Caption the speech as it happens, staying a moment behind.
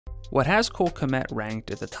What has Cole Kmet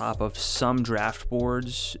ranked at the top of some draft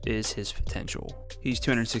boards is his potential. He's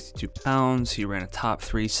 262 pounds, he ran a top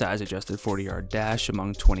 3 size-adjusted 40-yard dash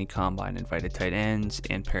among 20 combine-invited tight ends,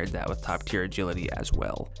 and paired that with top-tier agility as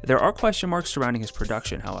well. There are question marks surrounding his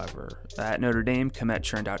production, however. At Notre Dame, Kmet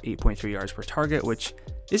churned out 8.3 yards per target, which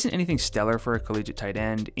isn't anything stellar for a collegiate tight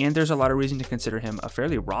end, and there's a lot of reason to consider him a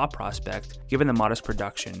fairly raw prospect given the modest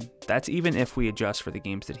production. That's even if we adjust for the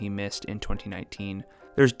games that he missed in 2019.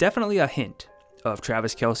 There's definitely a hint of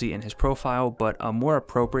Travis Kelce in his profile, but a more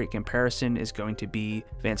appropriate comparison is going to be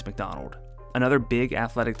Vance McDonald, another big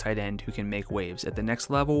athletic tight end who can make waves at the next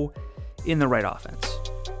level in the right offense.